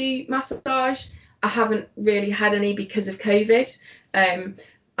soft tissue massage. I haven't really had any because of COVID.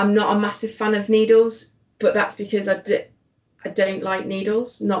 I'm not a massive fan of needles, but that's because I don't like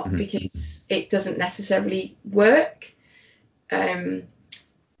needles, not because it doesn't necessarily work.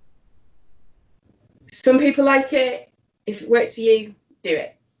 Some people like it. If it works for you, do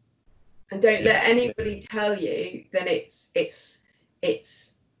it, and don't let anybody tell you that it's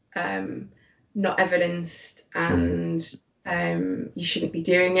not evidenced and you shouldn't be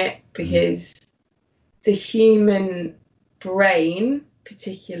doing it, because the human brain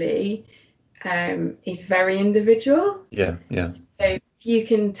particularly is very individual. So if you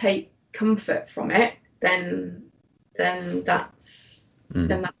can take comfort from it, then that's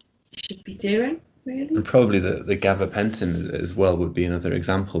what you should be doing, really. And probably the gabapentin as well would be another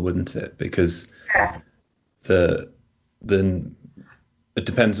example, wouldn't it? Because it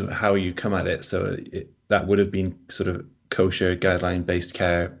depends on how you come at it. So that would have been sort of kosher guideline based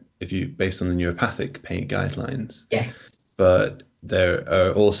care based on the neuropathic pain guidelines. But there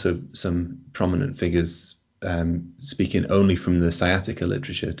are also some prominent figures speaking only from the sciatica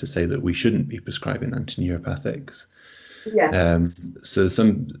literature to say that we shouldn't be prescribing antineuropathics. So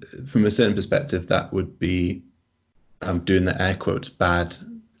from a certain perspective, that would be, I'm doing the air quotes, bad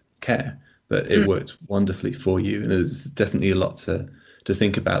care, but it worked wonderfully for you. And there's definitely a lot to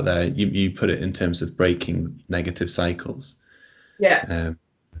think about there. You put it in terms of breaking negative cycles.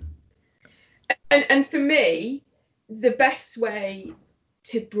 And for me, the best way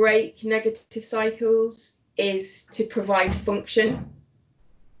to break negative cycles is to provide function,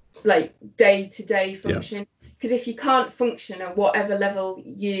 like day-to-day function. Because if you can't function at whatever level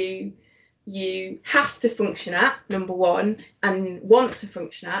you have to function at, number one, and want to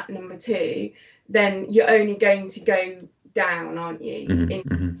function at, number two, then you're only going to go down, aren't you?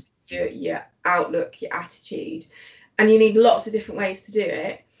 In your outlook, your attitude. And you need lots of different ways to do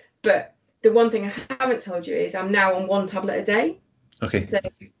it. But the one thing I haven't told you is I'm now on 1 tablet a day. So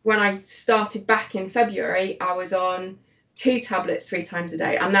when I started back in February, I was on 2 tablets 3 times a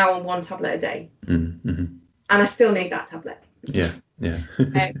day. I'm now on 1 tablet a day. And I still need that tablet.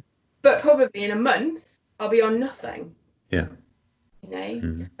 But probably in a month, I'll be on nothing. You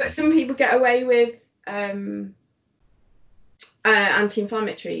know? But some people get away with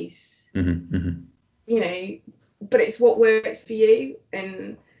anti-inflammatories. You know, but it's what works for you.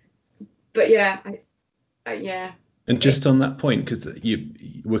 And just on that point, because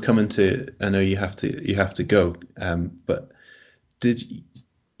we're coming to, I know you have to go, but did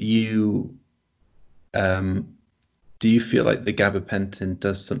you do you feel like the gabapentin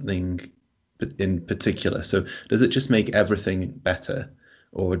does something in particular? So does it just make everything better,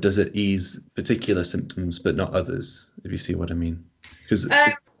 or does it ease particular symptoms but not others, if you see what I mean? Because so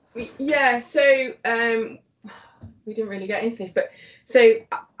we didn't really get into this, but so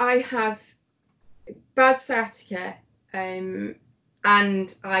I have bad sciatica, and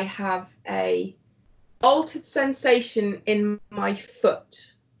I have a altered sensation in my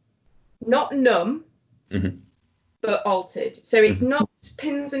foot, not numb, but altered. So it's not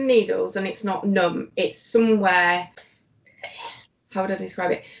pins and needles, and it's not numb. It's somewhere, how would I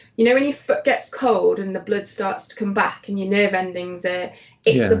describe it? You know, when your foot gets cold and the blood starts to come back and your nerve endings are,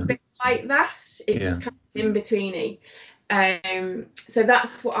 it's a bit like that. It's kind of in-betweeny. So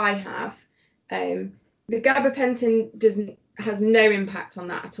that's what I have. The gabapentin has no impact on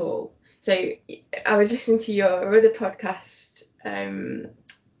that at all. So I was listening to your other podcast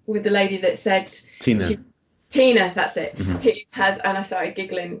with the lady that said Tina, that's it, who has, and I started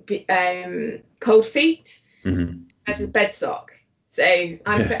giggling, cold feet as a bed sock. So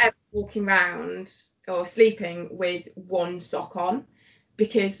I'm forever walking around or sleeping with 1 sock on,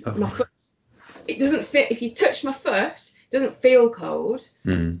 because my foot, it doesn't fit. If you touch my foot, it doesn't feel cold,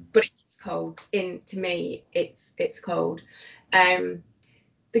 but it's cold. To me, it's cold. The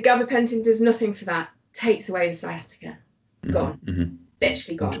gabapentin does nothing for that. Takes away the sciatica. Gone. Mm-hmm.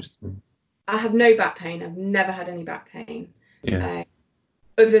 Literally gone. Interesting. I have no back pain. I've never had any back pain. Yeah.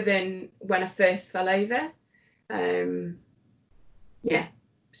 Other than when I first fell over. Yeah.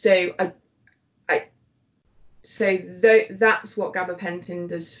 So that's what gabapentin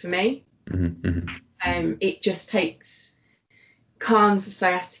does for me. Mm-hmm. It just calms the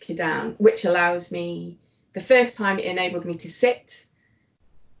sciatica down, which allows me. The first time it enabled me to sit.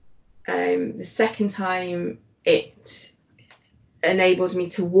 The second time it enabled me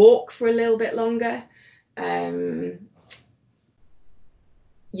to walk for a little bit longer.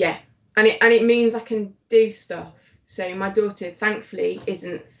 Yeah, and it means I can do stuff. So my daughter, thankfully,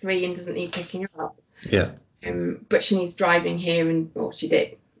 isn't 3 and doesn't need picking her up. Yeah. But she needs driving here she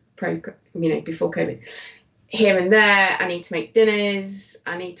did before COVID. Here and there, I need to make dinners.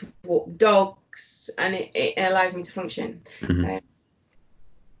 I need to walk the dogs, and it allows me to function. Mm-hmm.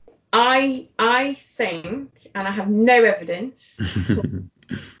 I think, and I have no evidence,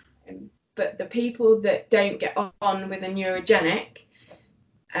 but the people that don't get on with a neurogenic,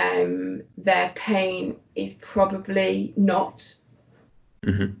 their pain is probably not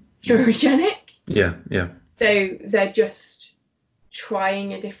neurogenic. Yeah, yeah. So they're just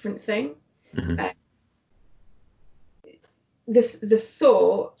trying a different thing. The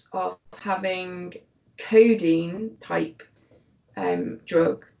thought of having codeine type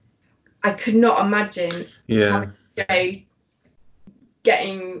drug, I could not imagine getting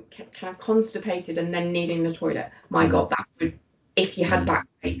kind of constipated and then needing the toilet. My God, that would, if you had back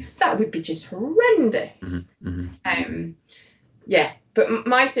pain, that would be just horrendous. Yeah, but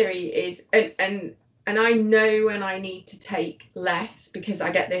my theory is, and I know when I need to take less, because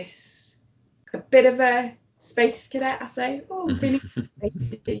I get a bit of a space cadet. I say, feeling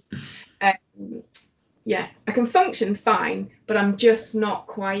spacey. Yeah, I can function fine, but I'm just not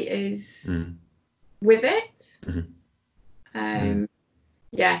quite as with it.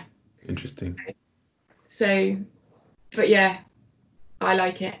 Yeah. Interesting. So, but yeah, I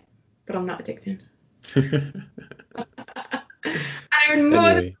like it, but I'm not addicted. And I would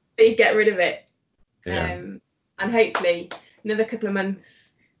more than get rid of it. And hopefully another couple of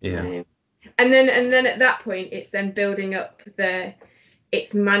months. Yeah. And then at that point, it's then building up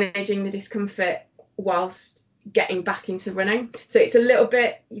it's managing the discomfort whilst getting back into running. So it's a little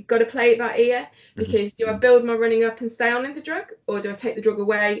bit, you've got to play it by ear, because do I build my running up and stay on in the drug, or do I take the drug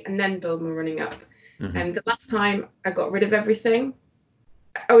away and then build my running up? And the last time I got rid of everything,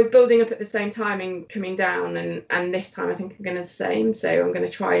 I was building up at the same time and coming down, and this time I think I'm going to do the same. So I'm going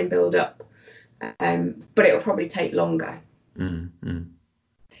to try and build up, but it'll probably take longer.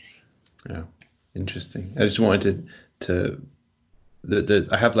 Yeah, interesting. I just wanted to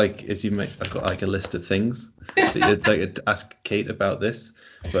I have, like, as you might, I've got like a list of things that you'd like to ask Kate about this,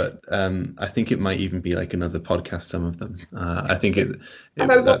 but I think it might even be like another podcast, some of them. I think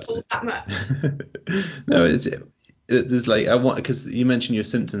that's that much. No, there's like, I want, because you mentioned your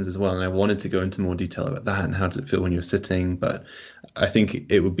symptoms as well, and I wanted to go into more detail about that and how does it feel when you're sitting, but I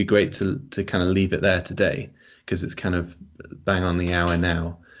think it would be great to kind of leave it there today, because it's kind of bang on the hour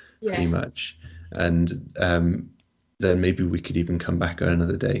now. Yes. Pretty much, and then maybe we could even come back on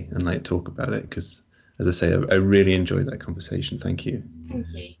another day and like talk about it, because, as I say, I really enjoyed that conversation. Thank you.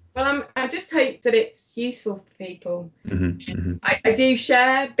 Thank you. Well, I just hope that it's useful for people. I do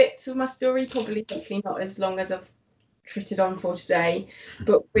share bits of my story, probably hopefully not as long as I've twittered on for today,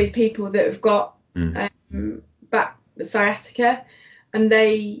 but with people that have got back sciatica, and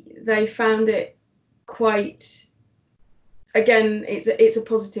they found it quite, again, it's a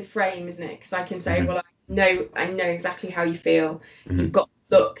positive frame, isn't it? Because I can say, well, I know exactly how you feel. You've got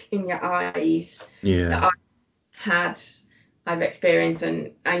look in your eyes that I've experienced,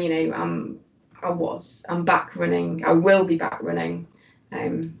 and I'm back running. I will be back running.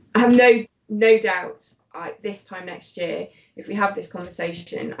 I have no doubt. This time next year, if we have this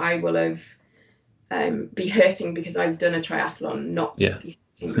conversation, I will have be hurting because I've done a triathlon, not be hurting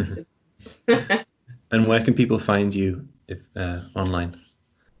because of this. And where can people find you if online?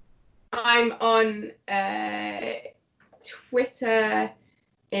 I'm on Twitter,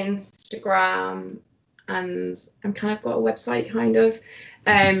 Instagram, and I'm kind of got a website, kind of.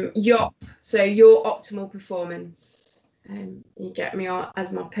 YOP, so Your Optimal Performance. You get me on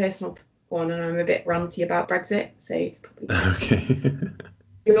as my personal one, and I'm a bit ranty about Brexit, so it's probably okay.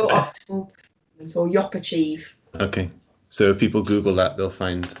 Your Optimal Performance, or YOP Achieve. Okay, so if people Google that, they'll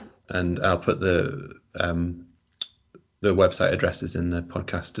find, and I'll put the website addresses in the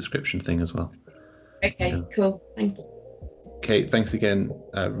podcast description thing as well. Okay, cool. Thank you. Kate, thanks again.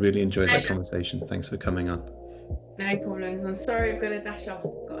 Really enjoyed that Pleasure. conversation. Thanks for coming on. No problems. I'm sorry I've got to dash off.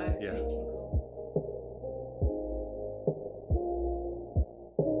 I've got a Yeah. coaching call.